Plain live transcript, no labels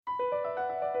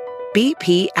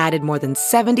BP added more than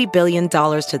 $70 billion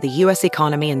to the U.S.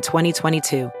 economy in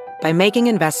 2022 by making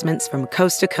investments from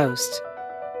coast to coast.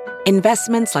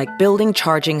 Investments like building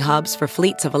charging hubs for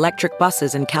fleets of electric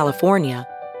buses in California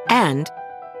and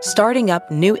starting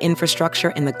up new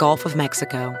infrastructure in the Gulf of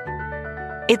Mexico.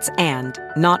 It's and,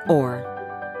 not or.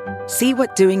 See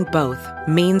what doing both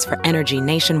means for energy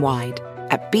nationwide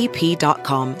at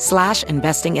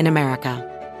bp.com/investing in America.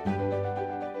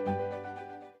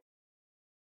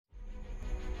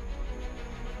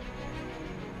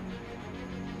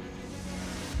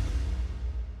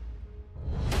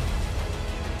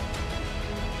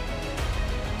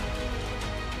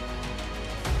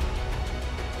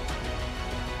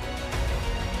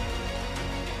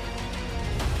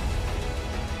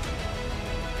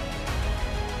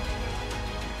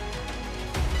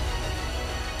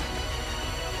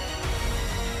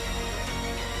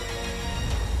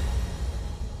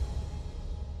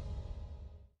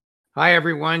 Hi,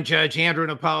 everyone. Judge Andrew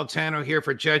Napolitano here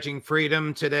for Judging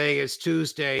Freedom. Today is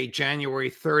Tuesday, January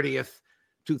 30th,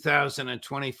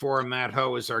 2024. Matt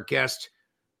Ho is our guest,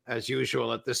 as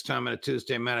usual, at this time on a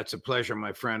Tuesday. Matt, it's a pleasure,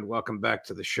 my friend. Welcome back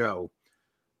to the show.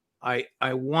 I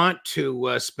want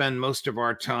to spend most of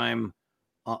our time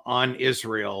on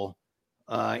Israel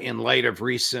in light of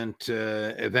recent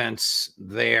events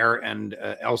there and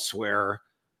elsewhere.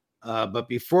 But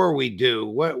before we do,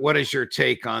 what is your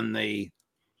take on the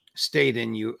state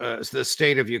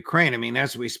of Ukraine? I mean,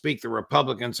 as we speak, the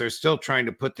Republicans are still trying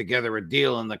to put together a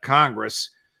deal in the Congress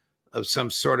of some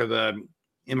sort of a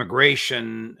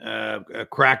immigration a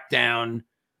crackdown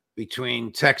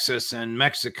between Texas and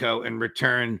Mexico in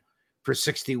return for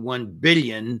 $61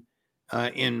 billion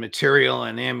in material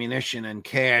and ammunition and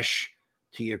cash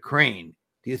to Ukraine.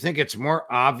 Do you think it's more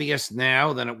obvious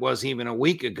now than it was even a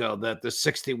week ago that the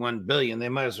 $61 billion, they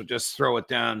might as well just throw it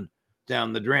down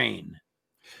the drain?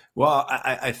 Well,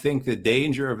 I think the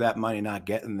danger of that money not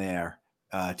getting there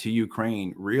to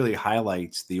Ukraine really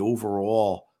highlights the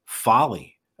overall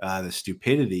folly, the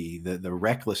stupidity, the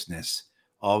recklessness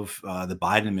of the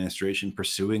Biden administration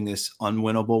pursuing this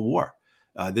unwinnable war.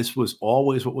 This was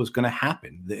always what was going to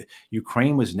happen.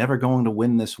 Ukraine was never going to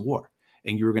win this war.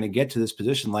 And you were going to get to this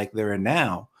position like they're in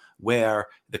now, where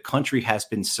the country has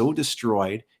been so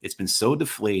destroyed, it's been so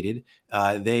deflated.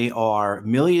 They are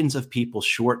millions of people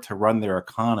short to run their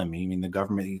economy. I mean, the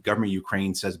government of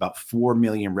Ukraine says about 4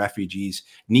 million refugees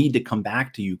need to come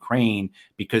back to Ukraine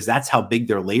because that's how big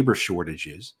their labor shortage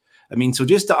is. I mean, so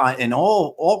just in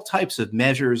all types of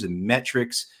measures and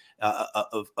metrics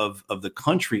of the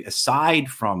country, aside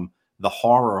from the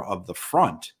horror of the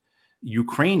front,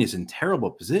 Ukraine is in terrible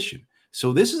position.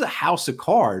 So this is a house of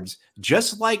cards,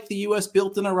 just like the U.S.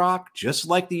 built in Iraq, just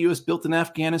like the U.S. built in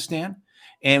Afghanistan.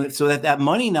 And so that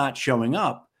money not showing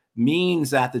up means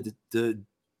that the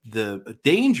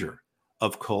danger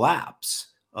of collapse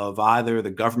of either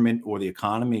the government or the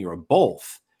economy or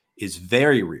both is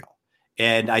very real.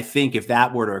 And I think if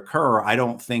that were to occur, I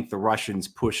don't think the Russians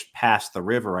push past the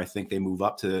river. I think they move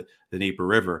up to the Dnieper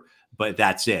River. But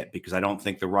that's it, because I don't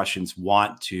think the Russians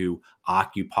want to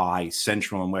occupy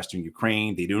central and western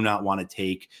Ukraine. They do not want to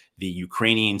take the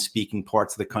Ukrainian-speaking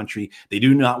parts of the country. They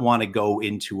do not want to go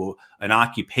into an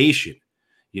occupation,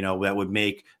 that would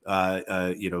make,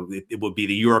 it would be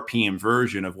the European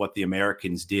version of what the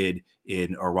Americans did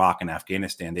in Iraq and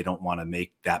Afghanistan. They don't want to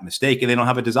make that mistake, and they don't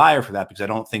have a desire for that, because I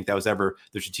don't think that was ever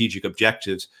the strategic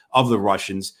objectives of the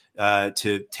Russians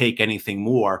to take anything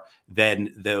more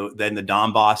than the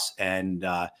Donbass and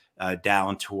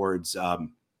down towards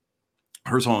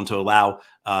Kherson to allow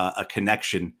a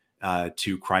connection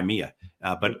to Crimea.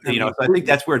 But so I think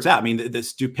that's where it's at. I mean, the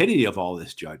stupidity of all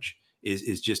this, Judge,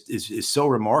 is so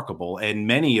remarkable. And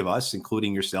many of us,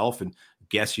 including yourself and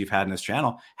guests you've had in this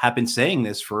channel, have been saying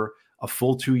this for a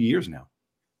full 2 years now.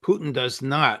 Putin does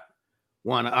not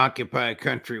want to occupy a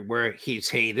country where he's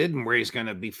hated and where he's going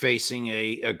to be facing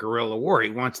a guerrilla war.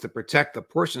 He wants to protect the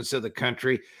portions of the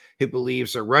country he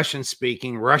believes are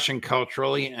Russian-speaking, Russian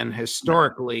culturally and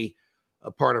historically a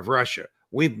part of Russia.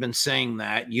 We've been saying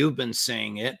that. You've been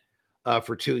saying it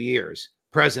for 2 years.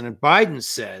 President Biden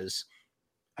says,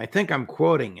 I think I'm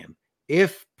quoting him,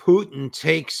 if Putin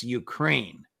takes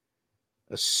Ukraine,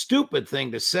 a stupid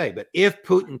thing to say, but if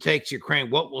Putin takes Ukraine,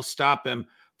 what will stop him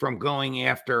from going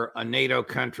after a NATO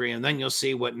country? And then you'll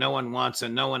see what no one wants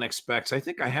and no one expects. I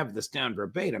think I have this down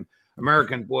verbatim.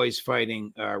 American boys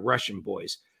fighting Russian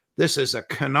boys. This is a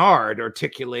canard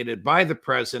articulated by the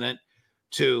president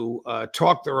to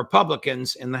talk the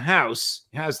Republicans in the House,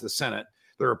 has the Senate,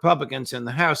 the Republicans in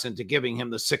the House into giving him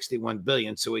the $61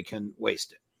 billion so he can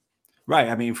waste it. Right.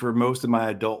 I mean, for most of my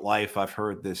adult life, I've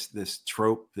heard this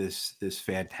trope, this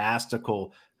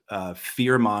fantastical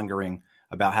fear mongering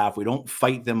about how if we don't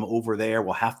fight them over there,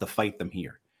 we'll have to fight them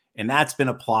here, and that's been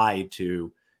applied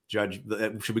to Judge.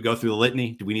 Should we go through the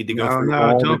litany? Do we need to go No, through no,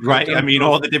 all the don't go. right? I Don't mean,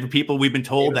 go. all the different people we've been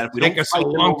told that if we Take don't us a fight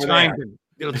them long over time. there,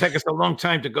 It'll take us a long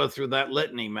time to go through that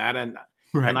litany, Matt, and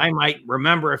right? I might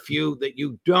remember a few that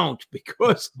you don't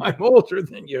because I'm older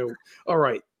than you. All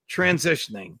right,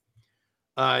 transitioning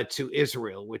to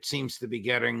Israel, which seems to be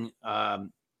getting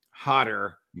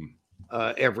hotter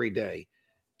every day.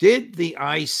 Did the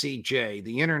ICJ,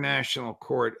 the International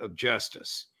Court of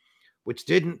Justice, which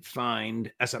didn't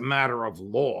find as a matter of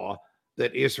law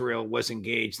that Israel was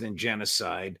engaged in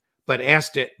genocide, but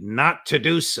asked it not to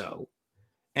do so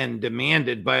and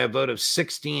demanded by a vote of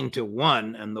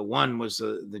 16-1, and the one was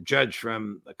the judge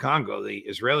from the Congo, the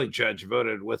Israeli judge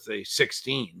voted with a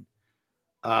 16,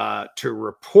 to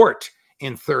report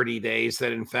in 30 days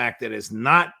that, in fact, it is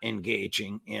not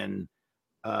engaging in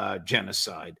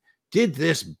genocide. Did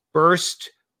this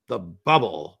burst the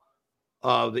bubble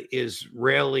of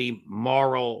Israeli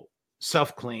moral,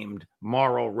 self-claimed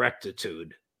moral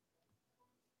rectitude?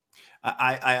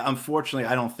 I unfortunately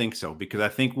I don't think so, because I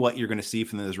think what you're going to see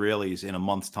from the Israelis in a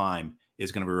month's time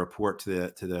is going to be a report to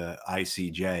the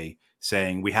ICJ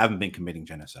saying we haven't been committing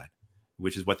genocide,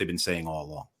 which is what they've been saying all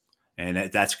along.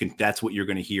 And that's what you're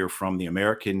going to hear from the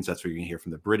Americans. That's what you're going to hear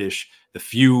from the British. The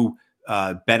few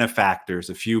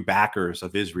benefactors, a few backers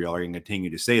of Israel are going to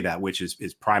continue to say that, which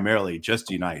is primarily just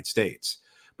the United States.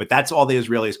 But that's all the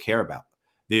Israelis care about.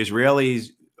 The Israelis,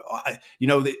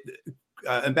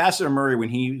 Ambassador Murray, when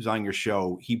he was on your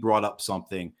show, he brought up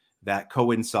something that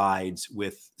coincides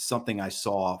with something I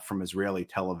saw from Israeli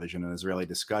television and Israeli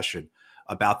discussion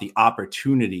about the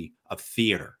opportunity of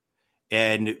theater.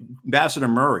 And Ambassador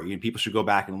Murray, and people should go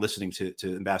back and listening to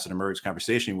Ambassador Murray's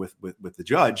conversation with the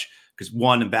judge, because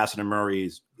one, Ambassador Murray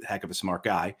is a heck of a smart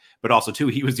guy, but also two,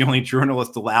 he was the only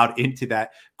journalist allowed into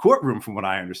that courtroom, from what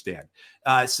I understand.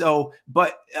 This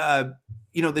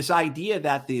idea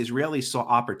that the Israelis saw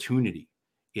opportunity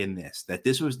in this, that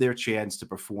this was their chance to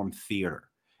perform theater,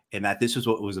 and that this was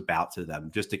what it was about to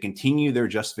them, just to continue their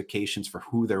justifications for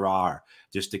who they are,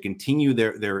 just to continue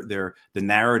the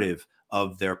narrative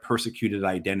of their persecuted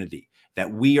identity, that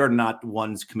we are not the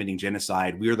ones committing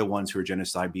genocide. We are the ones who are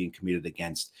genocide being committed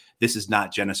against. This is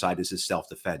not genocide. This is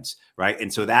self-defense, right?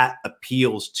 And so that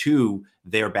appeals to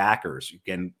their backers,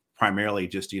 again, primarily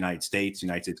just the United States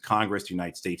Congress, the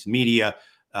United States media,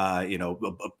 a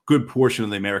good portion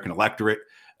of the American electorate.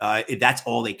 That's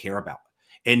all they care about.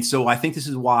 And so I think this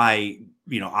is why,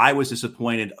 I was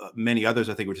disappointed. Many others,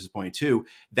 I think, were disappointed too,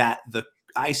 that the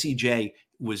ICJ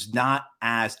was not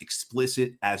as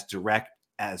explicit, as direct,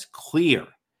 as clear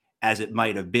as it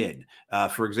might have been.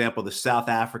 For example, the South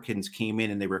Africans came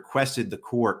in and they requested the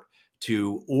court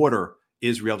to order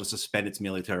Israel to suspend its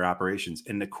military operations,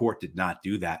 and the court did not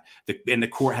do that. And the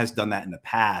court has done that in the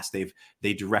past.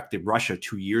 They directed Russia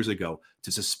 2 years ago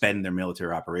to suspend their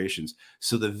military operations.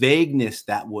 So the vagueness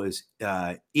that was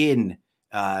in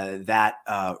that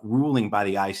ruling by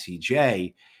the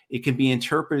ICJ, it can be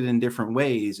interpreted in different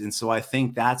ways. And so I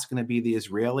think that's going to be the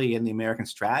Israeli and the American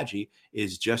strategy,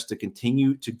 is just to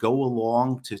continue to go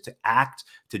along, to act,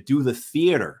 to do the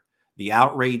theater, the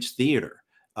outrage theater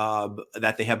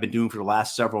that they have been doing for the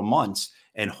last several months,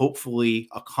 and hopefully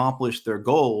accomplish their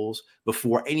goals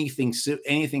before anything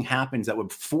happens that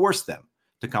would force them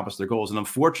to accomplish their goals. And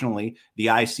unfortunately, the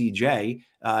ICJ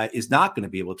is not going to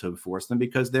be able to enforce them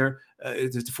because their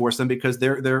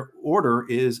order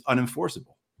is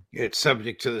unenforcible. It's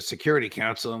subject to the Security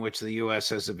Council, in which the U.S.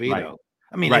 has a veto. Right.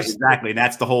 I mean, right, exactly. And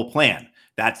that's the whole plan.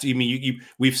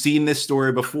 We've seen this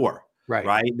story before,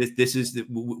 right? This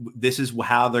is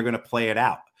how they're going to play it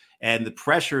out. And the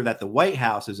pressure that the White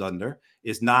House is under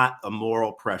is not a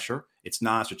moral pressure. It's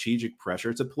not a strategic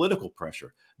pressure. It's a political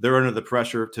pressure. They're under the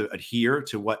pressure to adhere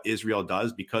to what Israel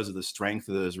does because of the strength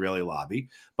of the Israeli lobby.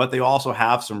 But they also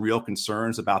have some real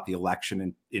concerns about the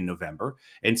election in November.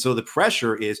 And so the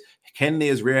pressure is, can the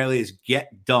Israelis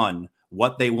get done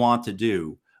what they want to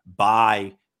do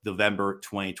by November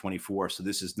 2024? So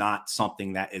this is not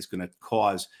something that is going to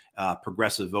cause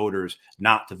progressive voters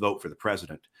not to vote for the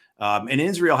president. And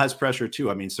Israel has pressure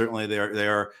too. I mean, certainly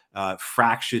there are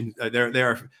fractures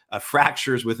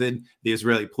within the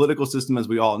Israeli political system, as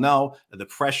we all know. The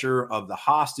pressure of the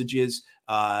hostages,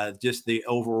 just the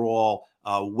overall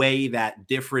way that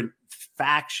different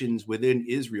factions within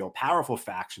Israel, powerful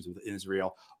factions within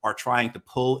Israel, are trying to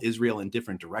pull Israel in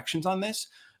different directions on this.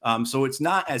 So it's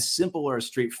not as simple or as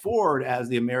straightforward as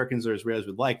the Americans or Israelis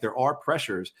would like. There are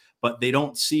pressures, but they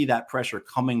don't see that pressure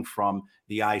coming from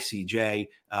the ICJ,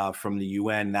 from the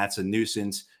UN. That's a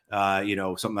nuisance,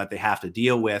 something that they have to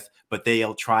deal with, but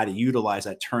they'll try to utilize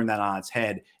that, turn that on its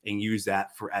head, and use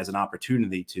that as an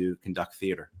opportunity to conduct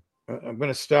theater. I'm going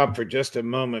to stop for just a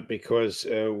moment because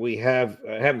I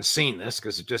haven't seen this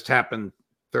because it just happened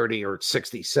 30 or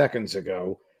 60 seconds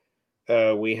ago.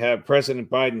 We have President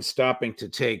Biden stopping to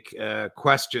take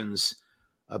questions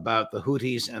about the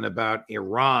Houthis and about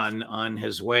Iran on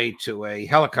his way to a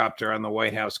helicopter on the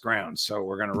White House grounds. So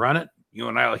we're going to run it. You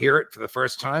and I will hear it for the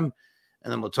first time,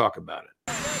 and then we'll talk about it.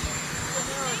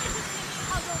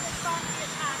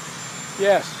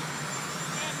 Yes.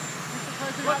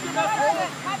 What do you know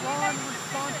Iran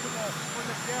responsible for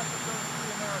the death of those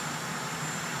 3 Americans?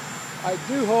 I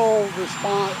do hold them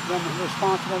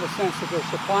responsible in the sense that they're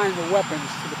supplying the weapons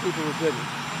to the people who did it.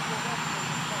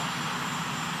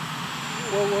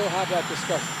 We'll have that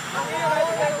discussion. We've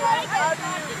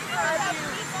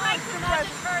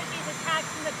heard these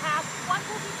attacks in the past. What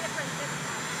will be different this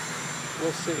time?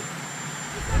 We'll see.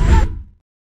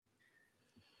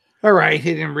 All right.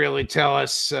 He didn't really tell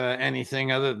us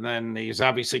anything other than he's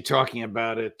obviously talking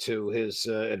about it to his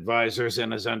advisors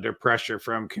and is under pressure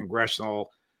from congressional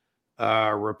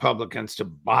Republicans to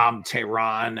bomb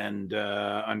Tehran and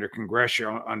under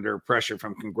pressure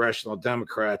from congressional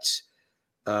Democrats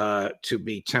to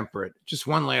be temperate. Just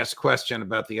one last question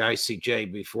about the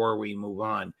ICJ before we move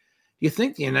on. Do you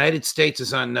think the United States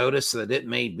is on notice that it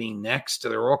may be next?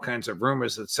 There are all kinds of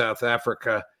rumors that South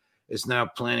Africa is now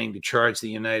planning to charge the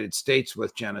United States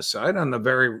with genocide on the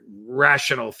very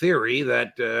rational theory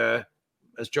that,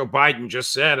 as Joe Biden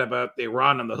just said about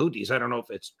Iran and the Houthis, I don't know if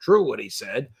it's true what he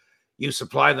said, you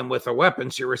supply them with the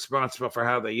weapons, you're responsible for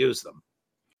how they use them.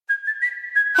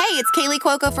 Hey, it's Kaylee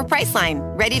Cuoco for Priceline.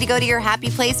 Ready to go to your happy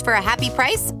place for a happy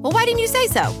price? Well, why didn't you say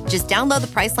so? Just download the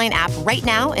Priceline app right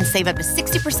now and save up to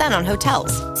 60% on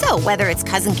hotels. So whether it's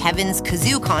Cousin Kevin's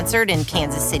Kazoo Concert in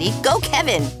Kansas City, go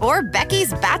Kevin, or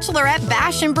Becky's Bachelorette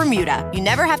Bash in Bermuda, you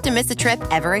never have to miss a trip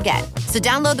ever again. So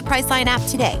download the Priceline app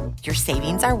today. Your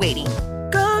savings are waiting.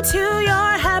 Go to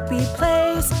your happy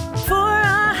place for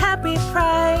a happy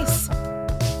price.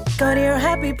 Go to your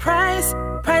happy price,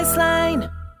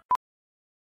 Priceline.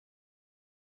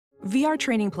 VR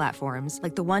training platforms,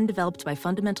 like the one developed by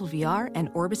Fundamental VR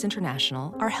and Orbis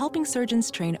International, are helping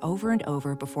surgeons train over and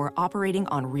over before operating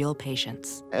on real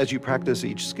patients. As you practice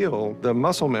each skill, the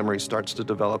muscle memory starts to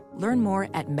develop. Learn more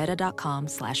at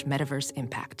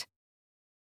meta.com/metaverseimpact.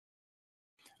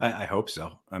 I hope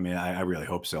so. I mean, I really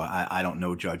hope so. I don't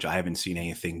know, Judge. I haven't seen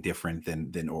anything different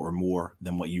than or more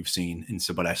than what you've seen. And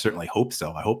so, but I certainly hope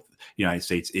so. I hope the United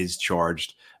States is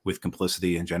charged with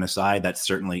complicity in genocide. That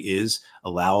certainly is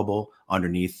allowable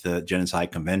underneath the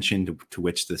Genocide Convention to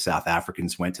which the South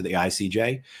Africans went to the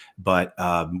ICJ. But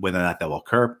whether or not that will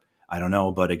occur, I don't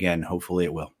know. But again, hopefully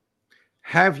it will.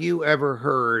 Have you ever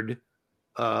heard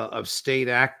of state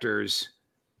actors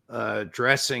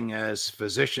dressing as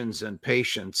physicians and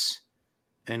patients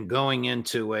and going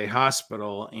into a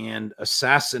hospital and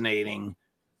assassinating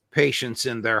patients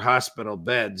in their hospital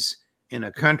beds in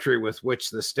a country with which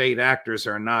the state actors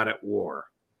are not at war?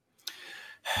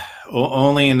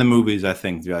 Only in the movies, I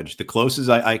think, Judge. The closest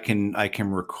I can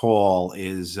recall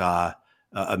is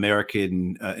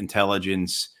American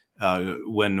intelligence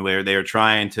where they are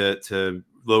trying to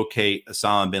locate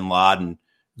Osama bin Laden,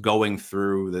 going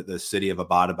through the city of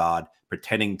Abbottabad,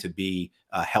 pretending to be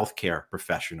healthcare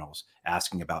professionals,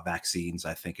 asking about vaccines,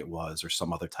 I think it was, or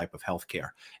some other type of healthcare,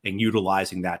 and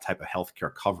utilizing that type of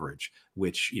healthcare coverage,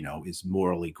 which, is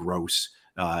morally gross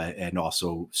and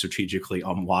also strategically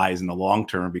unwise in the long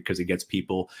term because it gets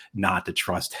people not to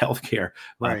trust healthcare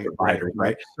providers,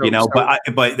 right? So,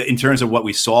 but in terms of what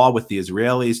we saw with the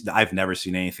Israelis, I've never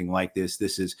seen anything like this.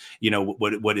 This is,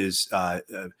 what is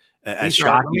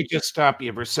let me just stop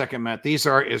you for a second, Matt. These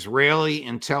are Israeli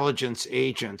intelligence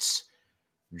agents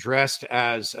dressed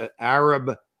as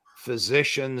Arab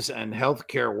physicians and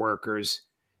healthcare workers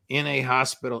in a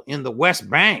hospital in the West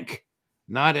Bank,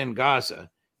 not in Gaza,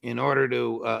 in order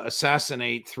to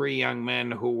assassinate 3 young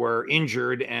men who were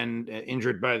injured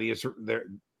by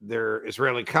their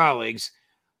Israeli colleagues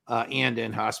and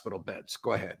in hospital beds.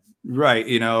 Go ahead. Right.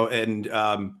 And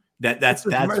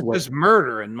that's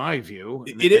murder in my view.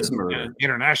 It is murder. In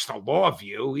international law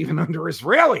view, even under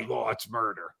Israeli law, it's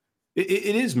murder.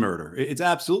 It is murder. It's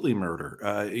absolutely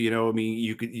murder.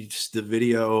 You could just the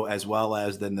video as well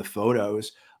as then the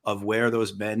photos of where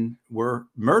those men were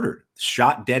murdered,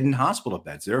 shot dead in hospital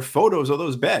beds. There are photos of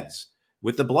those beds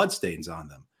with the bloodstains on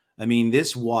them. I mean,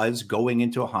 this was going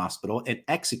into a hospital and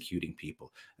executing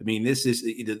people. I mean, this is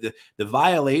the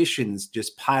violations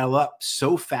just pile up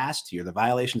so fast here. The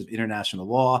violations of international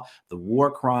law, the war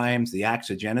crimes, the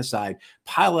acts of genocide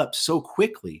pile up so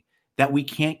quickly that we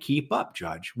can't keep up,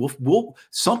 Judge.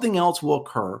 Something else will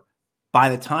occur by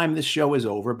the time this show is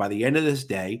over, by the end of this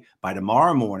day, by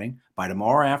tomorrow morning, by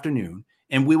tomorrow afternoon,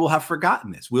 and we will have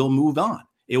forgotten this. We'll move on.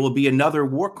 It will be another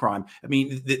war crime. I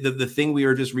mean, the thing we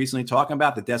were just recently talking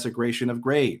about, the desecration of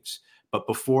graves. But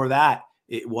before that,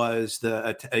 it was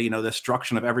the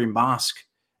destruction of every mosque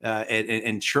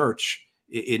and church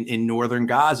in northern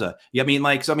Gaza. Yeah,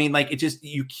 it just,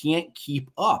 you can't keep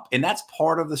up. And that's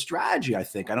part of the strategy, I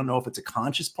think. I don't know if it's a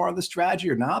conscious part of the strategy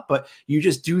or not, but you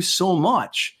just do so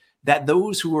much that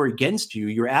those who are against you,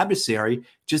 your adversary,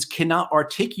 just cannot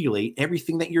articulate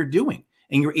everything that you're doing.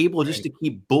 And you're able just to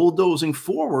keep bulldozing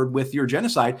forward with your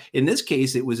genocide. In this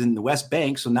case, it was in the West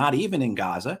Bank, so not even in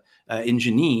Gaza, in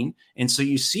Jenin. And so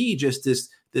you see just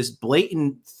this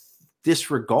blatant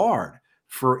disregard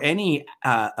for any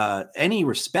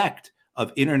respect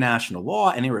of international law,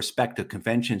 any respect of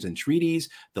conventions and treaties,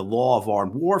 the law of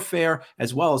armed warfare,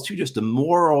 as well as to just the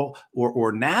moral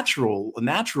or natural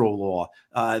law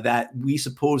that we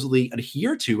supposedly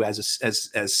adhere to as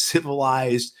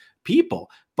civilized people.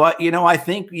 But, I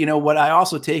think, what I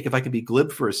also take, if I could be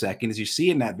glib for a second, is you see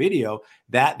in that video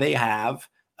that they have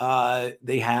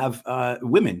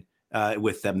women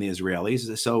with them, the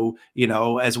Israelis. So,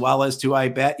 as well as I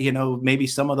bet, maybe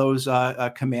some of those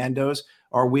commandos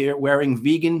are wearing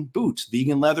vegan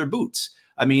leather boots.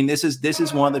 I mean, this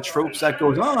is one of the tropes that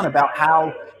goes on about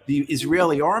how the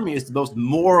Israeli army is the most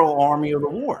moral army of the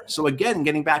war. So again,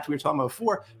 getting back to what we were talking about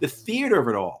before, the theater of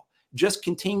it all, just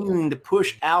continuing to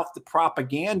push out the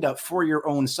propaganda for your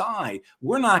own side.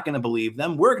 We're not going to believe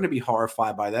them. We're going to be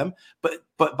horrified by them, but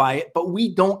they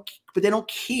don't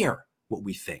care what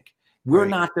we think. We're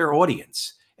not their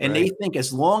audience. And they think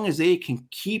as long as they can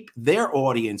keep their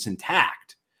audience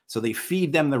intact, so they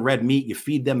feed them the red meat, you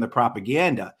feed them the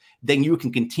propaganda, then you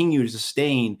can continue to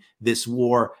sustain this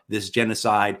war, this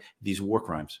genocide, these war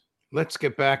crimes. Let's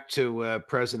get back to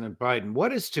President Biden.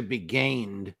 What is to be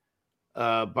gained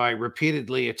by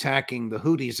repeatedly attacking the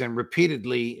Houthis and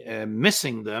repeatedly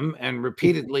missing them and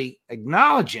repeatedly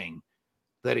acknowledging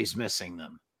that he's missing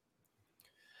them?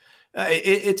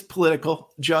 It's political,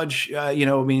 Judge.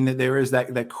 There is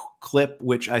that clip,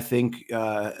 which I think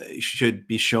should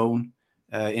be shown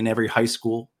in every high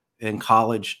school and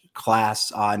college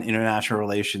class on international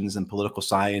relations and political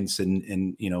science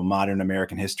and modern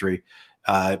American history.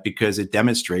 Because it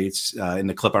demonstrates, in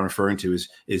the clip I'm referring to,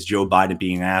 is Joe Biden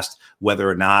being asked whether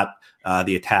or not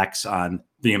the attacks on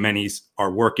the Yemenis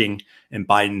are working, and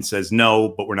Biden says no,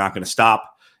 but we're not going to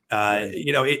stop.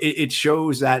 It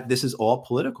shows that this is all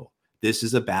political. This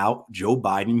is about Joe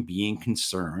Biden being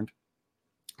concerned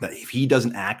that if he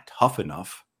doesn't act tough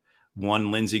enough,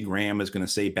 one, Lindsey Graham is going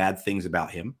to say bad things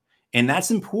about him. And that's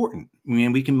important. I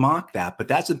mean, we can mock that, but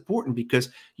that's important because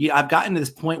I've gotten to this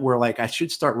point where I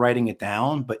should start writing it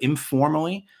down, but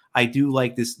informally, I do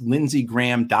like this Lindsey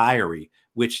Graham diary,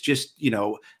 which just,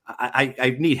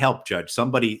 I need help, Judge.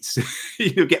 Somebody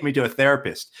get me to a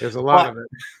therapist. There's a lot of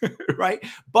it. Right.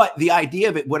 But the idea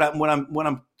of it, what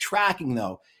I'm tracking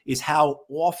though, is how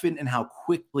often and how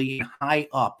quickly and high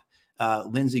up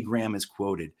Lindsey Graham is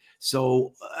quoted.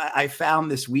 So I found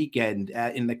this weekend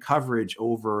in the coverage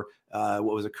over what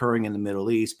was occurring in the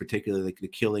Middle East, particularly the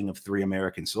killing of 3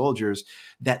 American soldiers,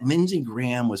 that Lindsey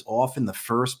Graham was often the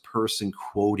first person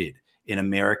quoted in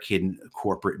American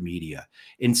corporate media.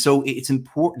 And so it's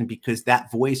important because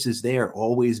that voice is there,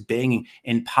 always banging.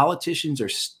 And politicians are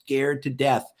scared to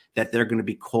death that they're going to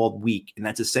be called weak. And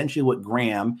that's essentially what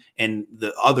Graham and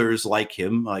the others like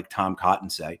him, like Tom Cotton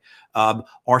say,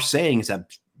 are saying, is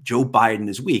that Joe Biden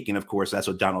is weak. And of course, that's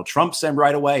what Donald Trump said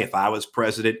right away. If I was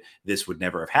president, this would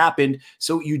never have happened.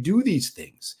 So you do these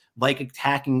things like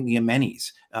attacking the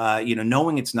Yemenis,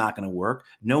 knowing it's not going to work,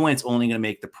 knowing it's only going to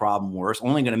make the problem worse,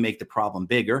 only going to make the problem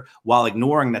bigger, while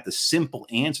ignoring that the simple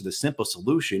answer, the simple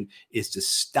solution is to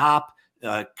stop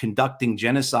conducting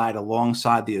genocide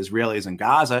alongside the Israelis in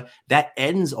Gaza. That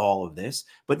ends all of this.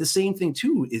 But the same thing,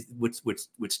 too, is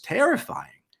what's terrifying,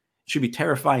 should be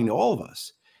terrifying to all of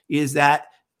us, is that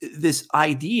this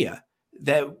idea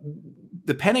that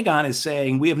the Pentagon is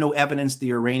saying we have no evidence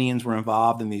the Iranians were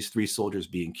involved in these 3 soldiers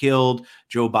being killed.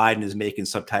 Joe Biden is making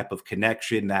some type of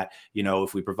connection that,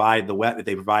 if we provide if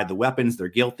they provide the weapons, they're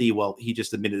guilty. Well, he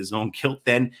just admitted his own guilt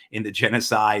then in the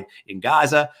genocide in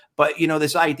Gaza. But,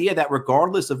 this idea that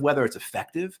regardless of whether it's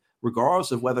effective,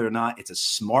 regardless of whether or not it's a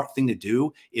smart thing to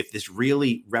do, if this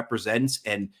really represents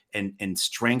and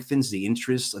strengthens the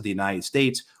interests of the United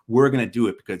States, we're going to do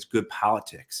it because it's good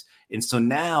politics. And so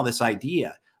now this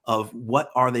idea of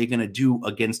what are they going to do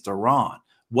against Iran?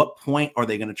 What point are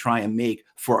they going to try and make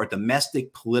for a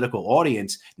domestic political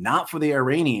audience, not for the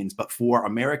Iranians, but for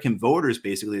American voters,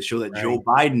 basically, to show that Joe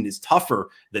Biden is tougher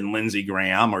than Lindsey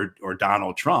Graham or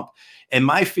Donald Trump? And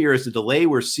my fear is the delay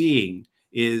we're seeing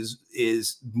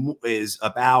is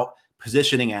about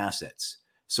positioning assets.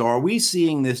 So are we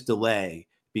seeing this delay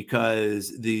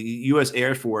because the U.S.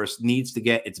 Air Force needs to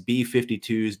get its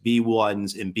B-52s,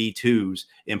 B-1s, and B-2s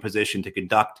in position to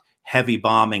conduct heavy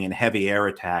bombing and heavy air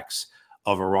attacks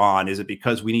of Iran? Is it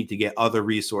because we need to get other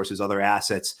resources, other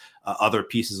assets, other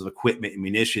pieces of equipment and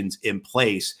munitions in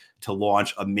place to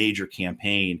launch a major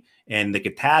campaign? And the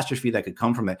catastrophe that could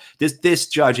come from it. This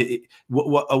Judge, a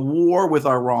war with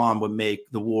Iran would make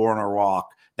the war in Iraq,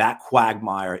 that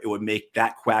quagmire, it would make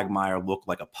that quagmire look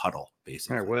like a puddle,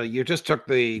 basically. Right, well, you just took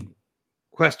the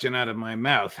question out of my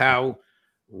mouth. How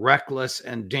reckless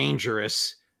and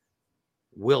dangerous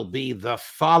will be the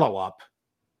follow-up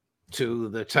to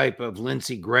the type of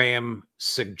Lindsey Graham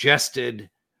suggested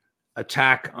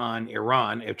attack on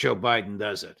Iran if Joe Biden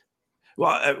does it?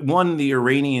 Well, one, the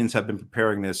Iranians have been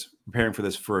preparing for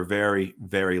this for a very,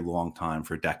 very long time,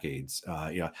 for decades.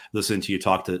 Listen to you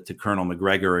talk to Colonel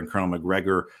McGregor, and Colonel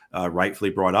McGregor rightfully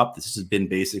brought up this has been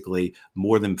basically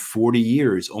more than 40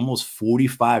 years, almost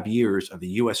 45 years of the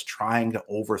U.S. trying to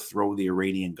overthrow the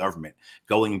Iranian government,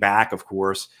 going back, of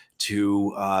course,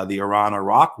 to the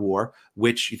Iran-Iraq war,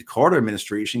 which the Carter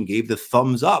administration gave the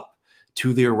thumbs up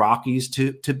to the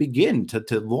Iraqis to begin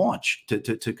to launch,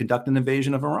 to conduct an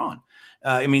invasion of Iran.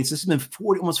 This has been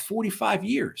almost 45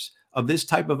 years of this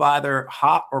type of either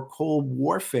hot or cold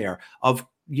warfare of,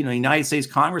 United States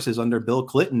Congresses under Bill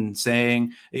Clinton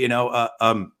saying,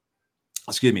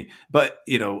 excuse me, but,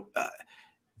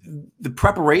 the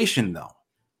preparation, though,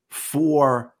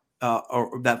 for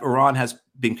that Iran has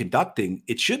been conducting,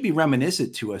 it should be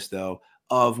reminiscent to us, though,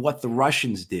 of what the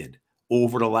Russians did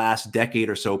over the last decade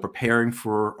or so, preparing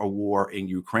for a war in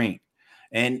Ukraine.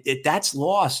 And that's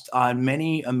lost on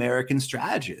many American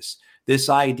strategists. This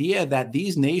idea that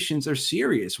these nations are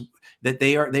serious, that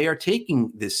they are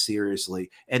taking this seriously,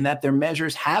 and that their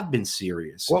measures have been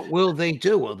serious. What will they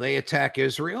do? Will they attack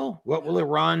Israel? What will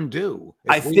Iran do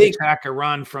if we think attack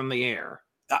Iran from the air?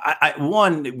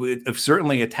 One, it would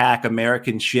certainly attack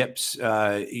American ships,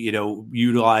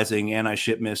 utilizing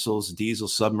anti-ship missiles, diesel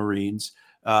submarines,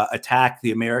 attack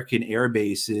the American air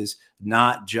bases,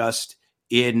 not just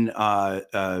in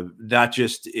Iraq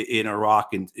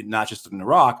and not just in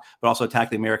Iraq, but also attack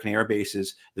the American air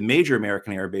bases, the major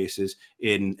American air bases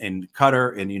in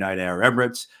Qatar, in the United Arab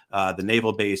Emirates, the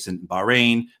naval base in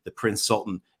Bahrain, the Prince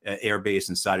Sultan air base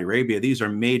in Saudi Arabia. These are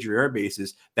major air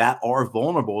bases that are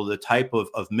vulnerable to the type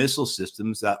of missile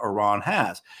systems that Iran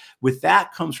has. With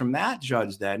that comes from that,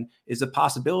 Judge, then, is a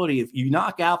possibility if you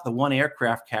knock out the one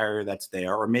aircraft carrier that's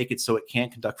there or make it so it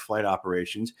can't conduct flight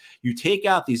operations, you take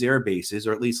out these air bases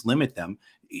or at least limit them,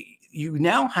 you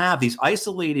now have these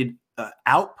isolated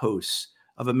outposts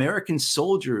of American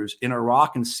soldiers in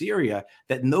Iraq and Syria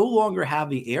that no longer have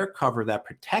the air cover that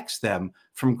protects them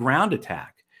from ground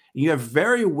attack. You have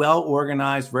very well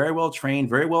organized, very well trained,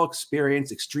 very well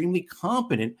experienced, extremely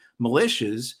competent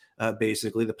militias,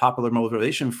 basically the Popular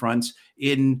Mobilization Fronts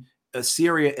in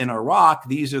Syria and Iraq.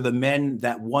 These are the men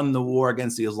that won the war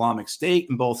against the Islamic State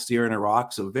in both Syria and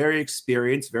Iraq. So very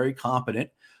experienced, very competent,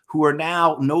 who are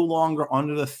now no longer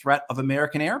under the threat of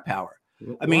American air power.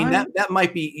 I mean, that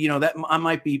might be, that I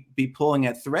might be pulling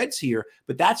at threads here,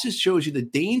 but that just shows you the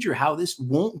danger, how this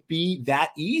won't be that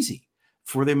easy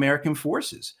for the American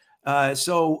forces.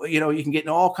 So, you can get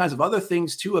into all kinds of other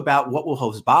things, too, about what will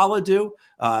Hezbollah do.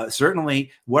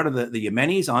 Certainly, what are the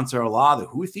Yemenis, Ansar Allah, the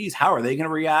Houthis? How are they going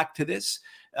to react to this?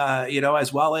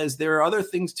 As well as there are other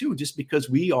things, too, just because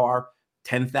we are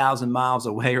 10,000 miles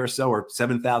away or so, or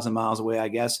 7,000 miles away, I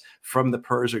guess, from the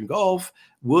Persian Gulf,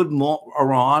 would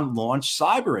Iran launch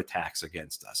cyber attacks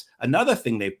against us? Another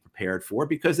thing they've prepared for,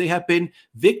 because they have been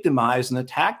victimized and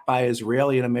attacked by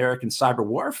Israeli and American cyber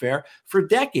warfare for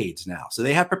decades now. So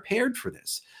they have prepared for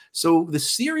this. So the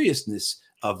seriousness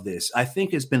of this, I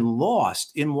think, has been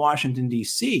lost in Washington,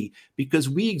 D.C., because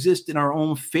we exist in our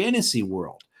own fantasy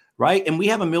world, right? And we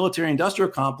have a military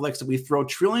industrial complex that we throw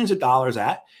trillions of dollars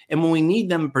at. And when we need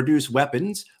them to produce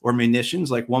weapons or munitions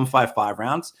like 155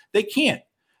 rounds, they can't.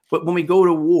 But when we go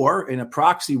to war, in a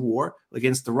proxy war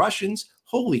against the Russians,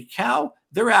 holy cow,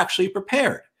 they're actually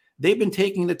prepared. They've been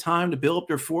taking the time to build up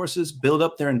their forces, build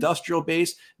up their industrial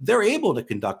base. They're able to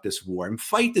conduct this war and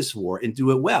fight this war and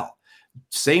do it well.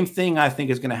 Same thing I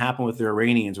think is going to happen with the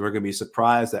Iranians. We're going to be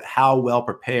surprised at how well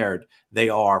prepared they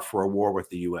are for a war with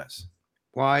the U.S.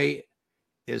 Why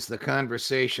is the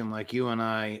conversation like you and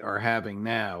I are having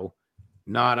now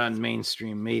not on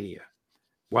mainstream media?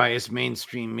 Why is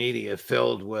mainstream media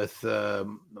filled with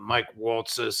Mike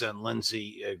Waltz's and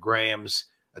Lindsey Graham's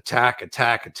attack,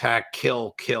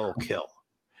 kill?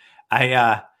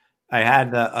 I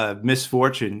had a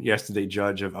misfortune yesterday,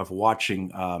 Judge, of watching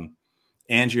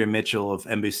Andrea Mitchell of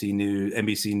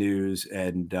NBC News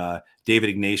and David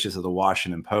Ignatius of the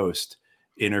Washington Post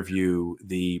interview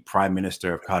the Prime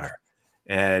Minister of Qatar.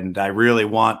 And I really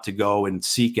want to go and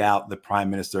seek out the Prime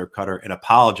Minister of Qatar and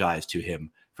apologize to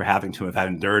him for having to have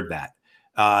endured that.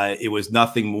 It was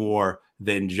nothing more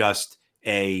than just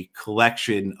a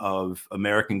collection of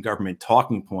American government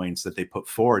talking points that they put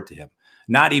forward to him.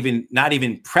 Not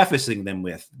even prefacing them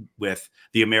with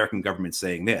the American government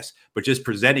saying this, but just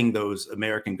presenting those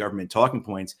American government talking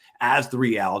points as the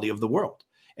reality of the world.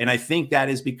 And I think that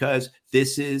is because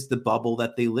this is the bubble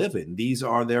that they live in. These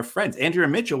are their friends. Andrea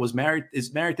Mitchell is married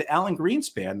to Alan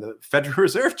Greenspan, the Federal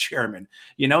Reserve chairman.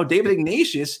 You know, David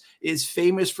Ignatius is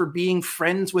famous for being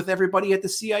friends with everybody at the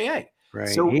CIA. Right.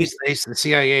 So he's the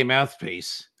CIA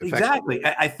mouthpiece. Exactly.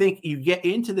 I think you get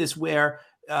into this where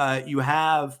you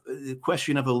have the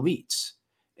question of elites.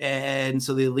 And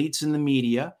so the elites in the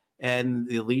media and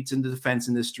the elites in the defense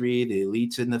industry, the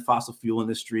elites in the fossil fuel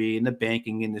industry, in the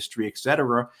banking industry, et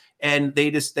cetera. And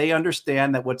they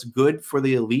understand that what's good for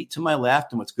the elite to my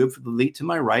left and what's good for the elite to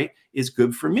my right is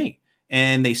good for me.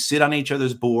 And they sit on each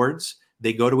other's boards.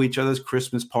 They go to each other's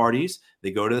Christmas parties. They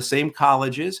go to the same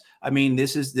colleges. I mean,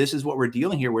 this is what we're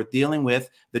dealing here. We're dealing with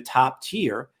the top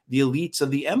tier, the elites of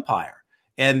the empire.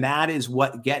 And that is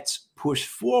what gets pushed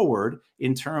forward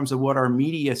in terms of what our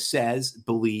media says,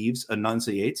 believes,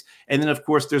 enunciates. And then, of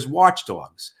course, there's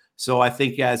watchdogs. So I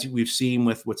think, as we've seen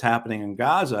with what's happening in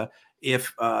Gaza,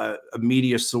 if a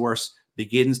media source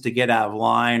begins to get out of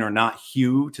line or not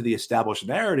hew to the established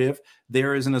narrative,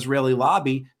 there is an Israeli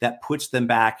lobby that puts them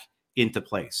back into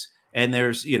place. And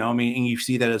there's, and you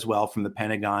see that as well from the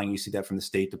Pentagon. You see that from the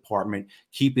State Department,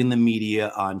 keeping the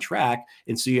media on track.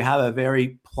 And so you have a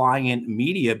very pliant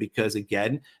media because,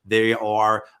 again, they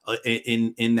are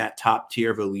in that top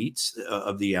tier of elites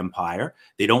of the empire.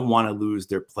 They don't want to lose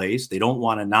their place. They don't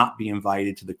want to not be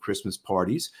invited to the Christmas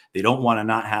parties. They don't want to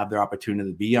not have their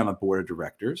opportunity to be on a board of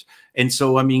directors. And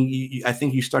so, I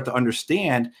think you start to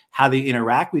understand how they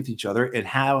interact with each other and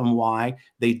how and why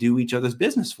they do each other's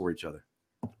business for each other.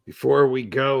 Before we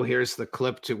go, here's the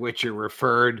clip to which you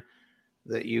referred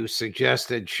that you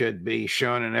suggested should be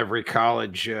shown in every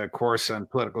college course on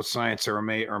political science or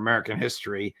American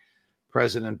history.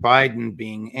 President Biden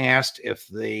being asked if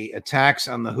the attacks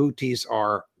on the Houthis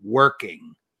are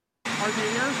working. Are the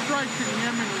airstrikes in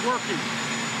Yemen working?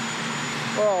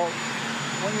 Well,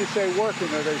 when you say working,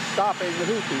 are they stopping the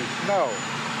Houthis? No.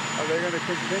 Are they going to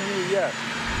continue? Yes.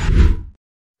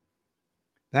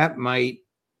 That might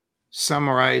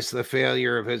summarize the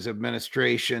failure of his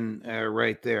administration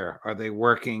right there. Are they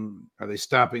working? Are they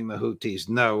stopping the Houthis?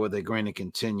 No. Are they going to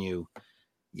continue?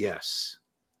 Yes.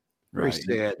 Very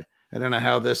sad. I don't know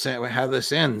how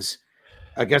this ends.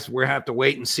 I guess we'll have to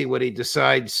wait and see what he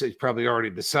decides. He's probably already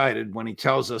decided when he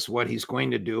tells us what he's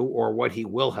going to do or what he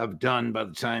will have done by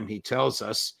the time he tells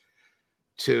us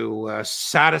to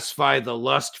satisfy the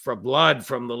lust for blood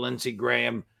from the Lindsey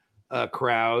Graham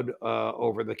crowd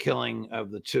over the killing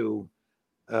of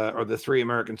the three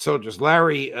American soldiers.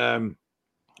 Larry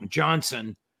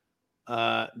Johnson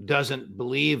doesn't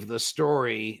believe the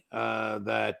story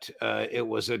that it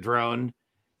was a drone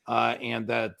and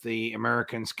that the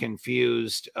Americans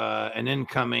confused an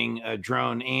incoming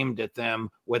drone aimed at them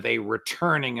with a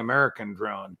returning American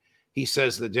drone. He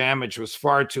says the damage was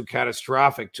far too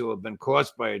catastrophic to have been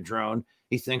caused by a drone.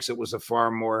 He thinks it was a far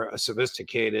more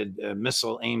sophisticated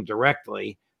missile aimed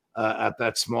directly at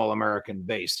that small American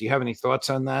base. Do you have any thoughts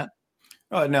on that?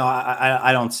 No,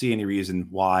 I don't see any reason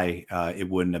why it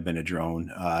wouldn't have been a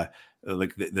drone.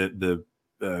 Like the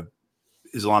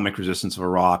Islamic Resistance of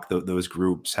Iraq, those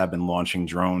groups have been launching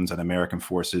drones at American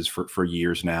forces for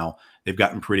years now. They've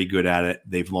gotten pretty good at it.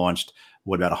 They've launched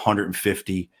about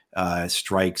 150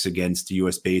 strikes against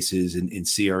U.S. bases in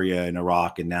Syria and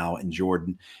Iraq and now in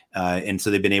Jordan. And so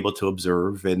they've been able to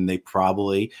observe, and they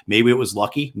probably, maybe it was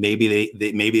lucky. Maybe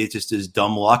maybe it just is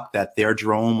dumb luck that their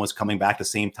drone was coming back the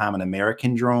same time an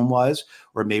American drone was,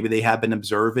 or maybe they have been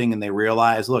observing and they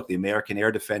realize, look, the American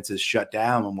air defense is shut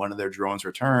down. When one of their drones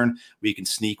return, we can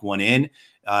sneak one in.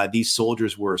 These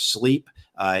soldiers were asleep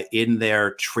in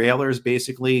their trailers.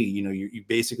 Basically, you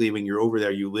basically, when you're over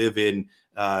there, you live in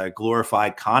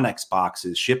glorified Connex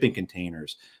boxes, shipping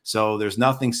containers. So there's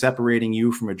nothing separating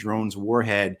you from a drone's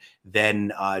warhead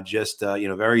than just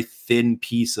a very thin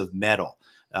piece of metal.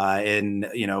 And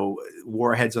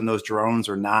warheads on those drones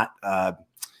are not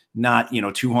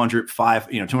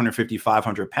 250,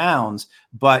 500 pounds,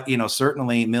 but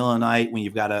certainly millinite, when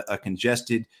you've got a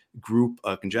congested group,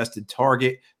 a congested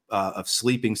target of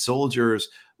sleeping soldiers,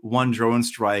 one drone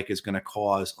strike is going to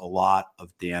cause a lot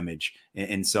of damage.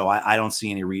 And so I don't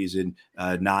see any reason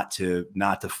not to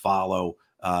follow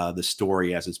the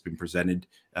story as it's been presented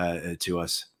to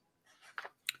us.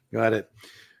 Got it.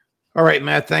 All right,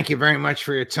 Matt, thank you very much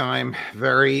for your time.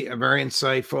 Very, very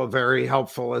insightful, very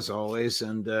helpful as always.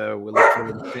 And we look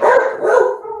forward to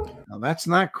No, that's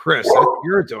not Chris. That's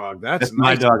your dog. That's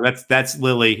my dog. That's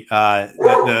Lily.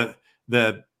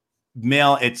 The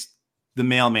male, it's the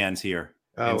mailman's here.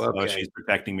 Oh, okay. So she's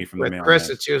protecting me from the mailman. Chris,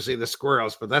 it's usually the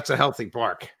squirrels, but that's a healthy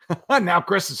bark. Now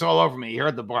Chris is all over me. You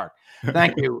heard the bark.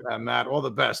 Thank you, Matt. All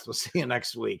the best. We'll see you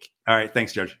next week. All right.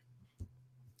 Thanks, Judge.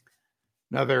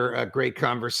 Another great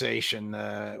conversation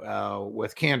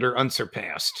with Candor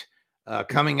Unsurpassed.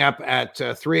 Coming up at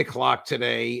 3 o'clock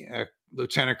today,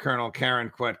 Lieutenant Colonel Karen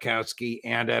Kwiatkowski,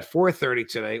 and at 4:30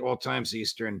 today, all times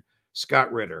Eastern,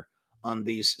 Scott Ritter on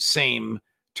these same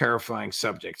terrifying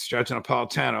subjects. Judge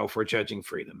Napolitano for Judging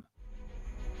Freedom.